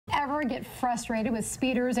ever get frustrated with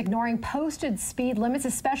speeders ignoring posted speed limits,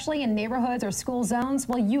 especially in neighborhoods or school zones?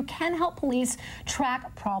 Well, you can help police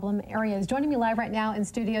track problem areas. Joining me live right now in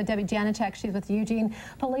studio, Debbie Janecek. She's with the Eugene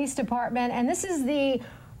Police Department, and this is the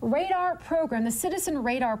radar program, the Citizen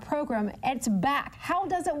Radar program. It's back. How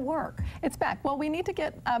does it work? It's back. Well, we need to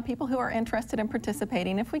get people who are interested in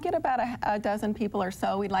participating. If we get about a dozen people or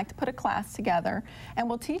so, we'd like to put a class together, and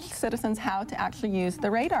we'll teach citizens how to actually use the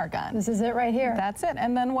radar gun. This is it right here. That's it.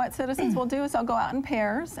 And then what citizens will do is they'll go out in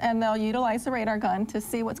pairs, and they'll utilize the radar gun to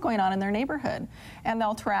see what's going on in their neighborhood. And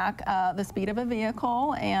they'll track the speed of a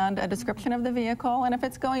vehicle and a description of the vehicle. And if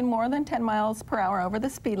it's going more than 10 miles per hour over the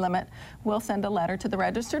speed limit, we'll send a letter to the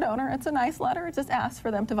registered owner. It's a nice letter. It just asks for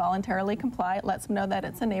them to voluntarily comply. It lets them know that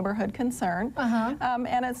it's a neighborhood concern.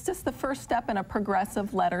 And it's just the first step in a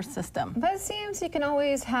progressive letter system. But it seems you can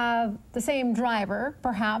always have the same driver,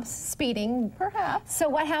 perhaps, speeding. Perhaps. So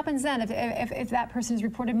what happens then if that person is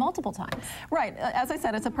reported multiple times? Right. As I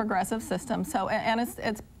said, it's a progressive system. So, and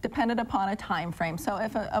it's dependent upon a time frame. So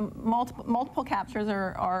if multiple captures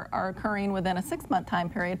are occurring within a 6-month time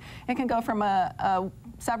period, it can go from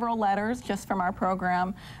several letters just from our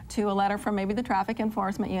program to a letter from maybe the traffic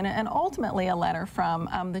enforcement unit, and ultimately a letter from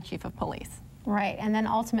the chief of police. Right, and then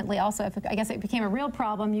ultimately also, if I guess it became a real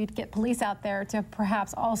problem, you'd get police out there to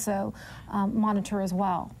perhaps also monitor as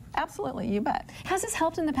well. Absolutely, you bet. Has this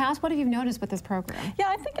helped in the past? What have you noticed with this program? Yeah,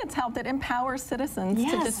 I think it's helped. It empowers citizens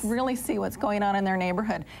to just really see what's going on in their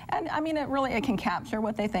neighborhood. And I mean, it can capture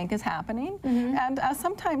what they think is happening. And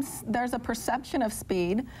sometimes there's a perception of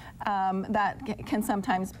speed that can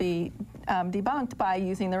sometimes be debunked by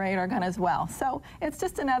using the radar gun as well. So it's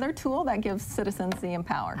just another tool that gives citizens the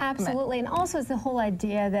empowerment. Absolutely, and also it's the whole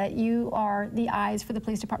idea that you are the eyes for the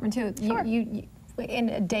police department too. Sure. You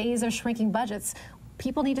in days of shrinking budgets,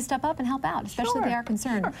 people need to step up and help out, especially if they are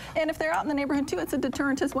concerned. Sure. And if they're out in the neighborhood too, it's a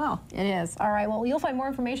deterrent as well. It is. All right, well, you'll find more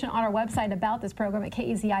information on our website about this program at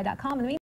KEZI.com.